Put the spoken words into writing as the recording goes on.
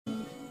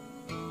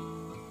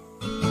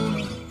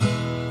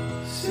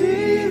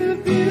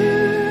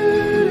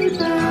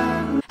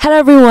Hello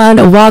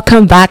everyone,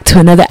 welcome back to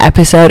another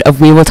episode of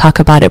We Will Talk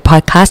About It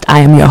podcast. I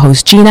am your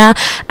host Gina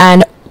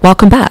and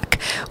welcome back.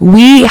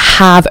 We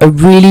have a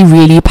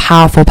really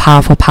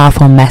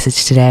powerful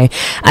message today,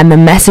 and the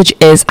message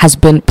has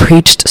been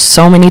preached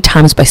so many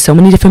times by so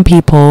many different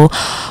people,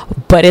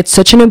 but it's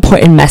such an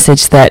important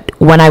message that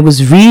when I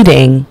was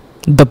reading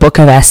the book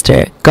of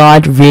Esther,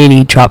 God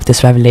really dropped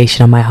this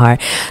revelation on my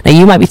heart. Now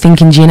you might be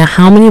thinking, Gina,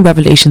 how many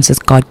revelations does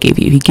God give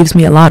you? He gives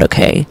me a lot,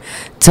 okay?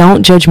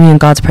 Don't judge me in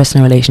God's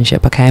personal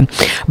relationship, okay?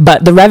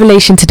 But the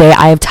revelation today,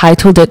 I have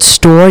titled it,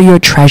 Store Your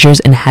Treasures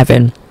in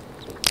Heaven.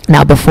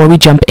 Now, before we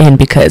jump in,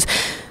 because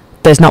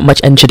there's not much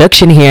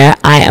introduction here,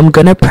 I am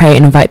going to pray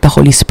and invite the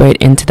Holy Spirit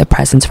into the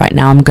presence right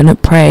now. I'm going to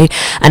pray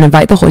and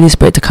invite the Holy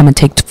Spirit to come and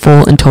take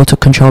full and total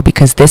control,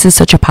 because this is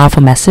such a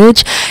powerful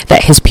message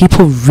that his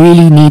people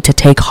really need to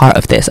take heart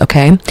of this,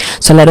 okay?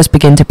 So let us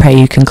begin to pray.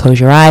 You can close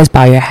your eyes,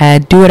 bow your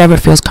head, do whatever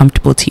feels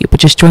comfortable to you,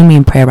 but just join me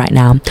in prayer right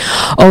now.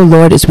 Oh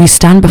Lord, as we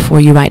stand before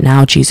you right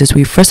now, Jesus,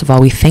 we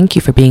thank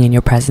you for being in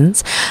your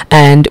presence,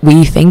 and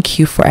we thank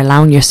you for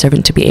allowing your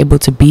servant to be able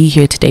to be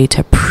here today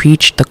to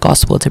preach the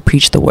gospel, to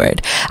preach the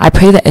word. I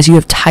pray that as you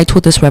have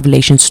titled this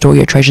revelation, Store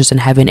Your Treasures in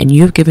Heaven, and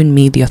you have given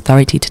me the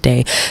authority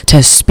today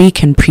to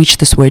speak and preach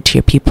this word to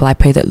your people, I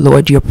pray that,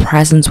 Lord, your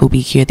presence will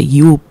be here, that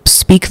you will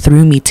speak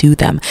through me to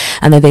them,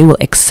 and that they will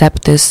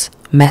accept this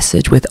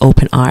message with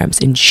open arms.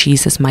 In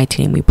Jesus'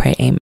 mighty name we pray,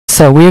 amen.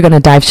 So we're going to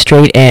dive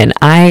straight in.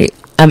 I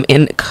am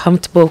in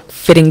comfortable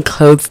fitting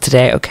clothes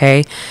today,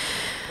 okay?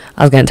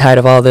 I was getting tired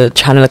of all the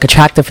trying to look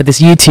attractive for this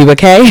YouTube,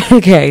 okay?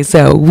 Okay,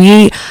 so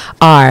we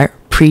are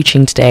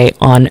preaching today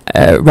on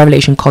a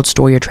revelation called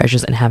Store Your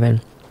Treasures in Heaven.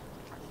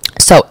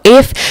 So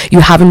if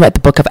you haven't read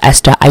the book of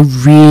Esther, I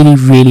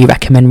really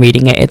recommend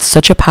reading it. It's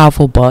such a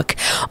powerful book.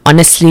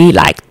 Honestly,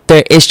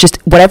 there is just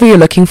whatever you're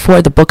looking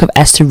for, the book of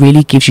Esther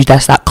really gives you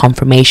just that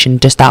confirmation,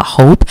 just that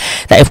hope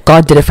that if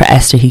God did it for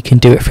Esther, he can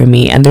do it for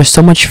me. And there's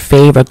so much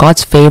favor.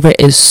 God's favor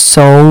is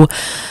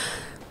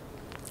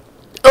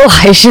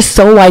it's just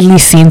so widely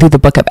seen through the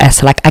book of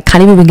Esther. I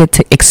can't even begin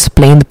to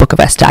explain the book of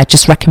Esther. I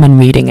just recommend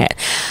reading it.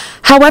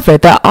 However,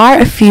 there are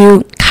a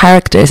few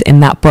characters in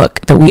that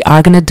book that we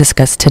are going to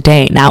discuss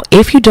today. Now,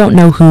 if you don't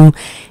know who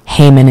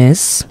Haman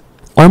is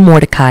or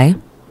Mordecai,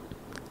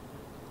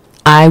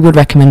 I would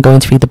recommend going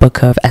to read the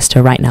book of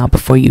Esther right now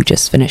before you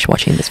just finish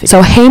watching this video.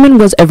 So Haman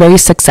was a very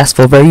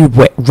successful, very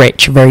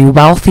rich, very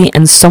wealthy,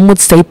 and some would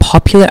say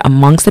popular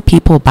amongst the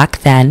people back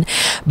then,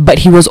 but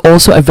he was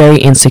also a very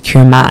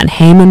insecure man.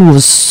 Haman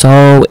was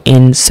so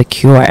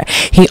insecure.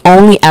 He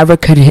only ever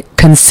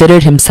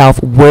considered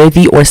himself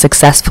worthy or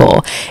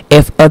successful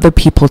if other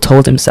people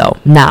told him so.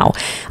 Now,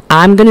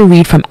 I'm going to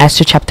read from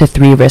Esther chapter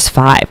 3 verse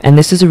 5, and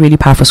this is a really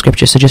powerful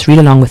scripture, so just read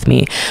along with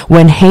me.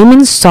 When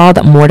Haman saw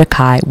that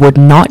Mordecai would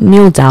not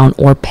kneel down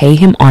or pay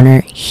him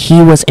honor,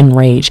 he was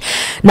enraged.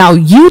 Now,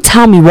 you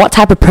tell me what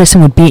type of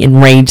person would be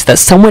enraged that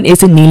someone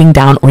isn't kneeling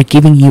down or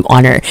giving you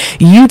honor.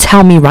 You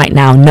tell me right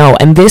now, no.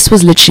 And this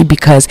was literally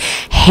because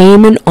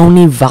Haman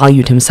only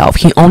valued himself.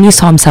 He only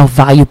saw himself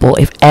valuable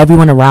if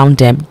everyone around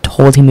him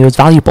told him he was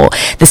valuable.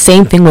 The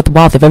same thing with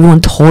wealth. If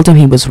everyone told him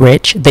he was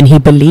rich, then he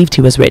believed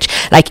he was rich.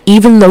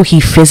 Even though he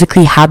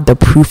physically had the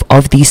proof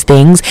of these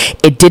things,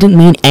 it didn't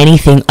mean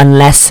anything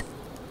unless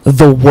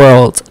the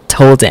world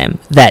told him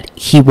that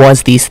he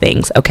was these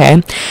things,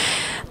 okay?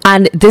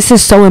 And this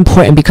is so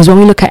important because when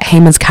we look at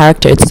Haman's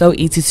character, it's so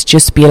easy to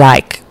just be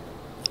like,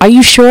 are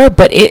you sure?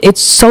 But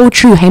it's so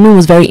true. Haman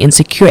was very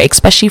insecure,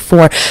 especially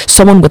for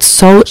someone with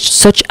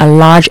such a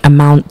large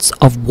amount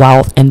of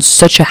wealth and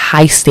such a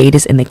high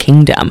status in the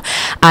kingdom.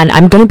 And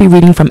I'm going to be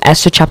reading from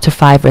Esther chapter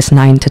 5 verse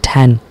 9 to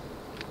 10.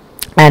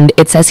 And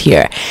it says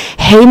here,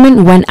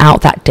 Haman went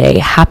out that day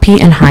happy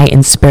and high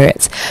in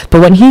spirits. But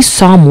when he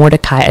saw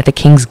Mordecai at the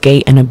king's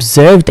gate and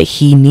observed that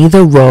he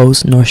neither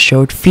rose nor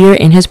showed fear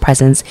in his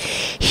presence,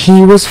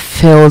 he was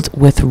filled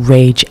with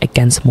rage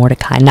against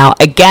Mordecai. Now,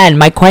 again,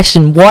 my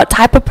question, what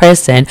type of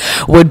person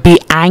would be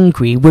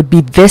angry, would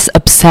be this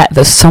upset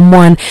that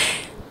someone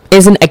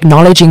isn't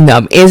acknowledging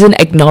them,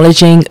 isn't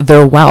acknowledging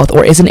their wealth,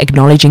 or isn't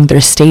acknowledging their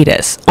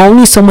status?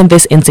 Only someone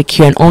this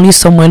insecure, and only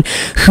someone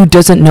who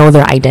doesn't know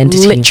their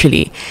identity.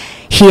 Literally,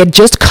 he had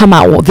just come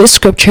out. Well, this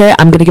scripture,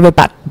 I'm going to give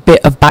a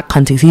bit of back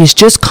context. He has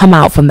just come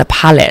out from the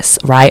palace,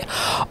 right,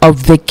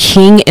 of the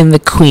king and the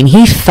queen.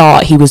 He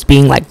thought he was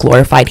being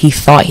glorified. He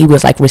thought he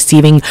was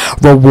receiving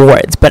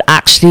rewards. But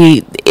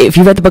actually, if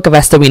you read the book of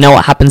Esther, we know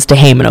what happens to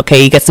Haman,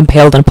 okay? He gets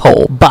impaled on a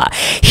pole. But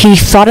he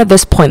thought at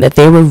this point that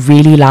they were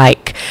really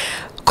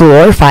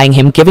glorifying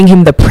him, giving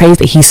him the praise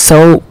that he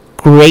so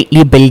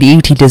greatly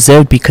believed he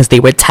deserved, because they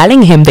were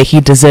telling him that he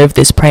deserved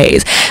this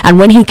praise. And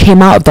when he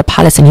came out of the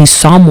palace and he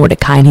saw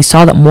Mordecai, and he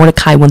saw that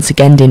Mordecai once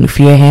again didn't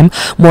fear him,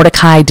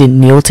 Mordecai didn't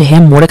kneel to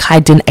him, Mordecai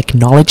didn't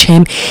acknowledge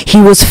him,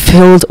 he was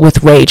filled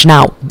with rage.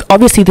 Now,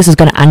 obviously this is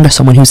going to anger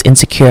someone who's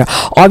insecure.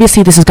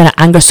 Obviously this is going to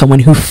anger someone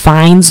who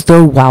finds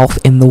their wealth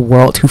in the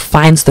world, who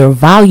finds their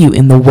value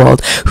in the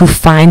world, who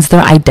finds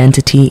their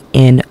identity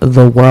in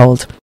the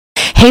world.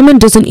 Haman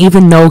doesn't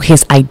even know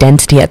his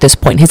identity at this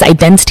point. His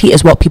identity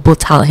is what people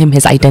tell him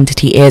his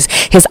identity is.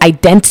 His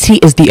identity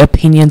is the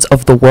opinions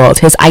of the world.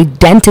 His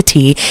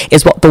identity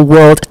is what the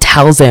world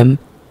tells him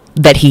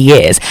that he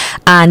is.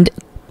 And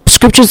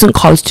Scripture doesn't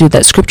call us to do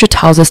that. Scripture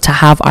tells us to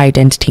have our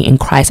identity in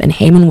Christ, and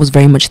Haman was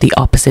very much the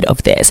opposite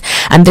of this.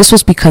 And this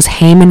was because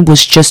Haman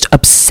was just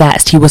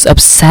obsessed. He was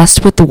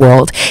obsessed with the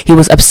world. He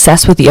was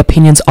obsessed with the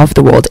opinions of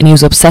the world, and he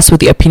was obsessed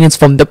with the opinions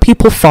from the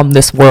people from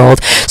this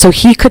world. So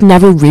he could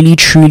never really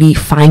truly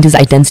find his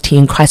identity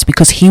in Christ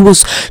because he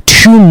was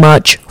too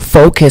much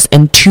focused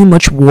and too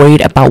much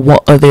worried about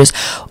what others'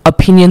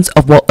 opinions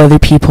of what other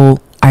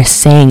people are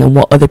saying and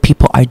what other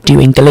people are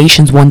doing.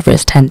 Galatians 1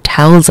 verse 10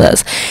 tells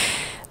us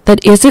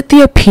that is it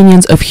the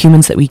opinions of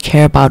humans that we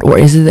care about, or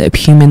is it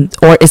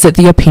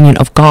the opinion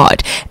of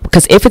God?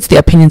 Because if it's the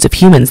opinions of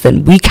humans,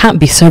 then we can't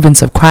be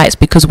servants of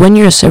Christ, because when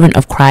you're a servant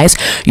of Christ,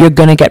 you're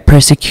gonna get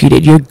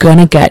persecuted, you're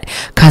gonna get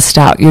cussed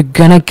out, you're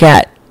gonna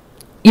get,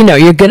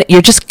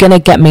 you're just gonna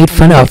get made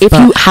fun of. If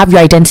you have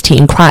your identity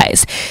in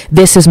Christ,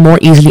 this is more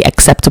easily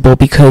acceptable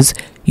because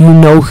you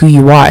know who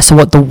you are. So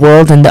what the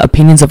world and the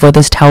opinions of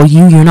others tell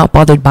you, you're not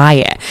bothered by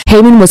it.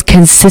 Haman was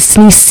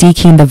consistently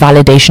seeking the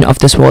validation of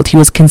this world. He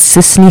was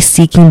consistently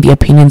seeking the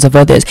opinions of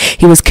others.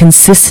 He was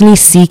consistently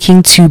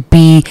seeking to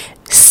be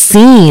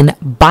seen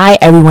by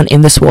everyone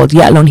in this world,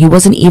 yet alone he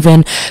wasn't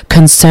even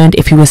concerned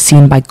if he was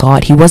seen by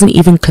God. He wasn't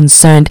even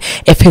concerned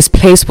if his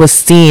place was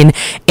seen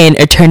in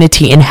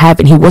eternity in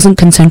heaven. He wasn't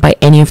concerned by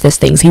any of these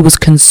things. He was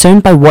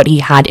concerned by what he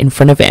had in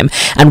front of him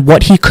and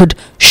what he could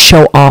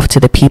show off to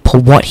the people,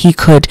 what he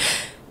could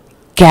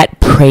get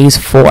praise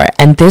for.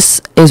 And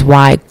this is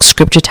why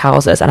Scripture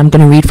tells us, and I'm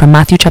going to read from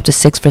Matthew chapter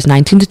 6 verse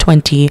 19 to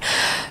 20,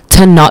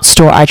 to not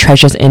store our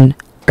treasures in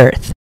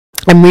earth.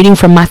 I'm reading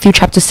from Matthew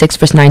chapter 6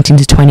 verse 19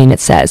 to 20, and it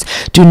says,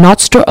 "Do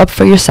not store up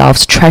for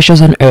yourselves treasures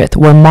on earth,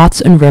 where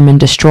moths and vermin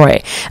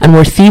destroy, and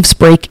where thieves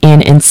break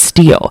in and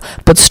steal.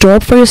 But store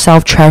up for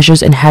yourself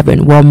treasures in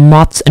heaven, where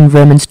moths and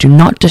vermin do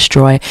not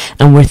destroy,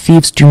 and where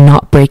thieves do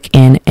not break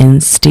in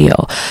and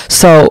steal."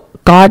 So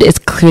God is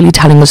clearly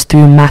telling us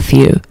through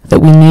Matthew that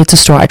we need to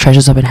store our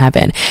treasures up in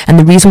heaven. And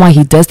the reason why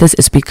he does this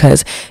is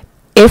because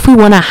if we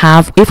want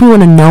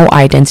to know our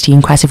identity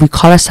in Christ, if we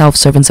call ourselves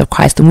servants of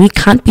Christ, then we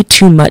can't be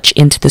too much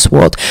into this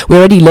world. We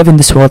already live in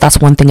this world, that's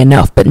one thing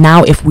enough. But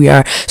now if we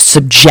are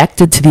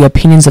subjected to the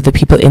opinions of the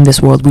people in this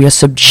world, we are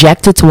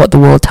subjected to what the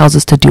world tells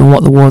us to do and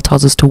what the world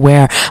tells us to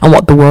wear and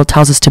what the world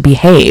tells us to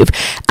behave.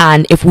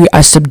 And if we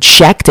are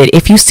subjected,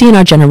 if you see in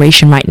our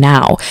generation right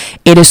now,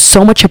 it is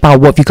so much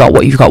about what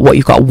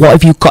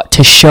have you got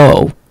to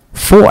show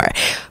for.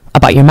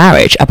 About your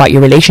marriage, about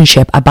your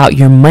relationship, about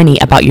your money,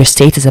 about your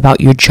status,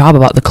 about your job,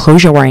 about the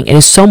clothes you're wearing. It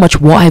is so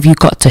much, what have you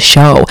got to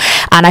show?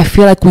 And I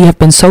feel like we have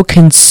been so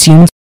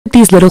consumed with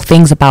these little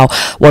things about,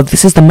 well,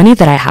 this is the money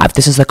that I have,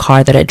 this is the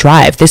car that I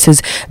drive, this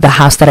is the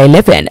house that I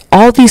live in.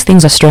 All these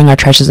things are storing our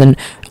treasures on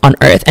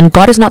earth. And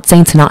God is not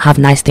saying to not have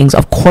nice things.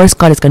 Of course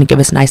God is going to give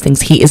us nice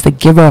things. He is the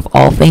giver of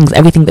all things.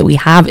 Everything that we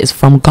have is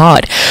from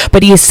God.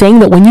 But he is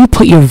saying that when you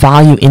put your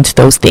value into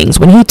those things,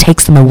 when he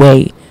takes them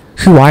away,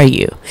 who are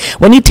you?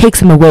 When he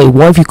takes them away,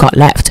 what have you got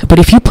left? But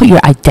if you put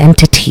your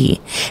identity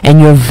and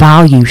your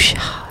value,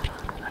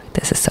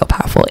 this is so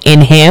powerful,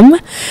 in him,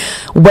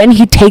 when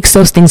he takes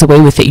those things away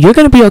with it, you're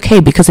going to be okay,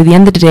 because at the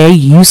end of the day,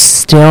 you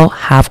still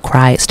have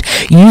Christ.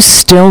 You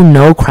still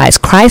know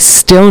Christ. Christ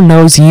still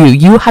knows you.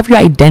 You have your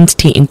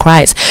identity in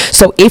Christ.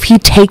 So if he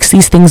takes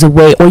these things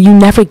away or you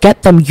never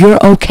get them,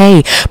 you're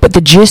okay. But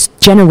the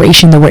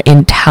generation that we're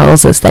in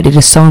tells us that it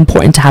is so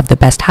important to have the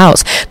best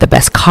house, the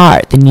best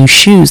car, the new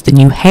shoes, the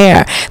new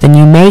hair, the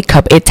new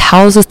makeup. It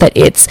tells us that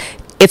it's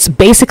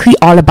basically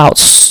all about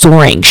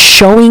storing,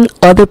 showing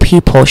other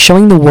people,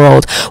 showing the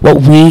world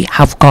what we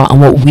have got and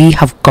what we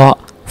have got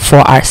for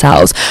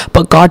ourselves.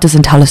 But God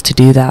doesn't tell us to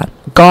do that.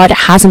 God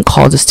hasn't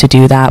called us to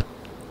do that.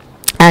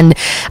 And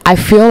I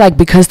feel like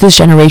because this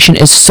generation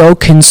is so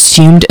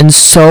consumed and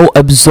so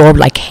absorbed,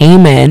 like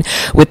Haman,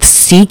 with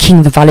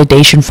seeking the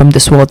validation from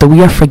this world, that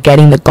we are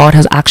forgetting that God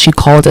has actually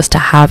called us to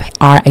have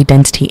our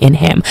identity in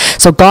him.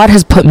 So God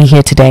has put me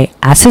here today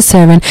as his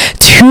servant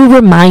to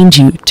remind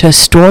you to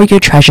store your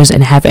treasures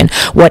in heaven.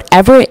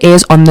 Whatever it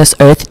is on this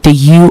earth that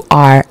you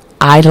are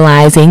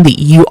idolizing, that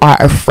you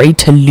are afraid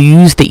to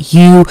lose, that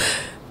you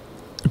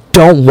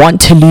don't want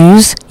to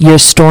lose, you're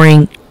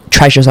storing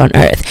treasures on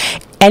earth.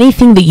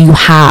 Anything that you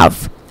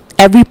have,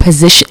 every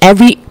position,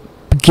 every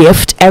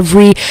gift,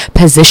 every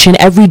position,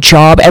 every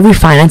job, every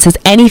finances,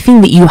 anything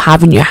that you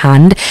have in your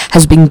hand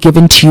has been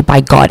given to you by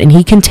God, and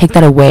he can take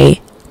that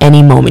away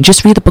any moment.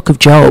 Just read the book of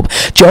Job.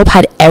 Job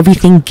had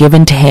everything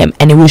given to him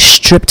and it was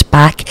stripped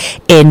back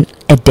in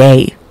a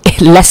day.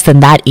 Less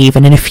than that,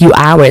 even in a few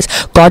hours.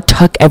 God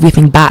took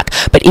everything back.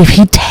 But if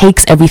he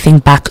takes everything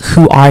back,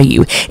 who are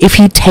you? If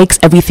he takes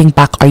everything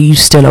back, are you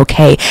still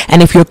okay?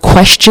 And if your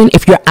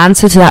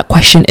answer to that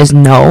question is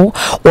no,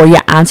 or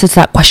your answer to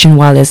that question,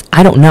 well, is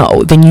I don't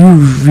know, then you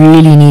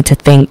really need to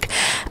think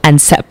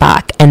and set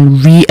back and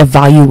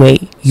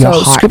reevaluate your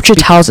heart. Scripture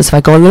tells us, if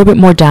I go a little bit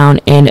more down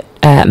in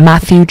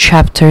Matthew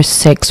chapter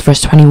 6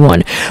 verse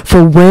 21,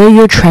 for where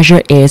your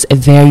treasure is,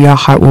 there your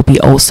heart will be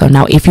also.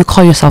 Now, if you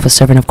call yourself a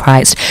servant of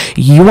Christ,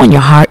 you want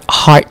your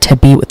heart to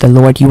be with the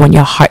Lord. You want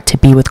your heart to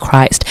be with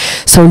Christ.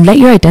 So let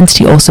your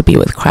identity also be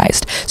with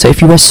Christ. So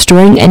if you are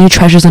storing any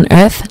treasures on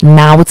earth,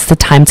 now it's the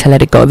time to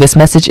let it go. This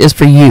message is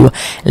for you.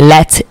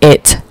 Let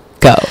it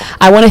go.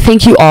 I want to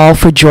thank you all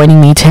for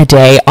joining me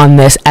today on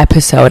this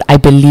episode. I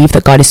believe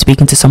that God is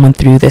speaking to someone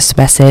through this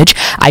message.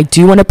 I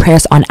do want to pray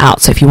us on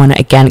out. So if you want to,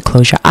 again,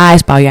 close your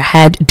eyes, bow your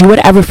head, do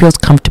whatever feels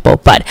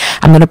comfortable. But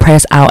I'm going to pray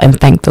us out and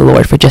thank the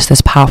Lord for just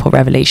this powerful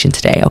revelation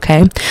today,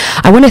 okay?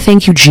 I want to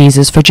thank you,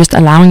 Jesus, for just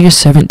allowing your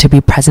servant to be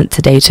present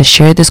today to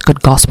share this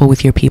good gospel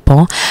with your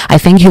people. I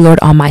thank you, Lord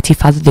Almighty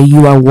Father, that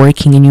you are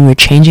working and you are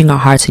changing our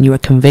hearts and you are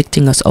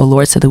convicting us, oh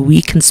Lord, so that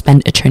we can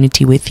spend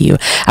eternity with you.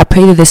 I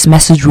pray that this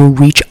message will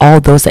reach all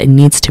those that it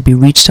needs to be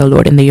reached, oh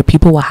Lord, and that your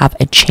people will have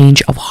a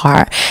change of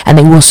heart and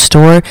they will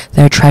store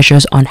their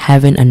treasures on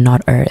heaven and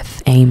not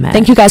earth. Amen.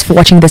 Thank you guys for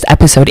watching this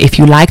episode. If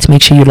you liked,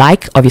 make sure you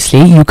like,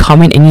 obviously, you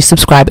comment and you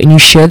subscribe and you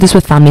share this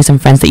with families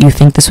and friends that you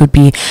think this would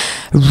be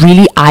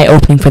really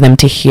eye-opening for them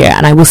to hear.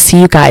 And I will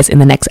see you guys in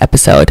the next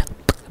episode.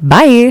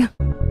 Bye.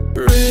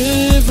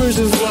 Rivers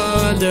of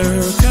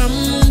water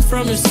come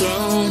from his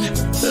throne,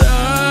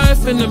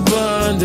 life in abundance.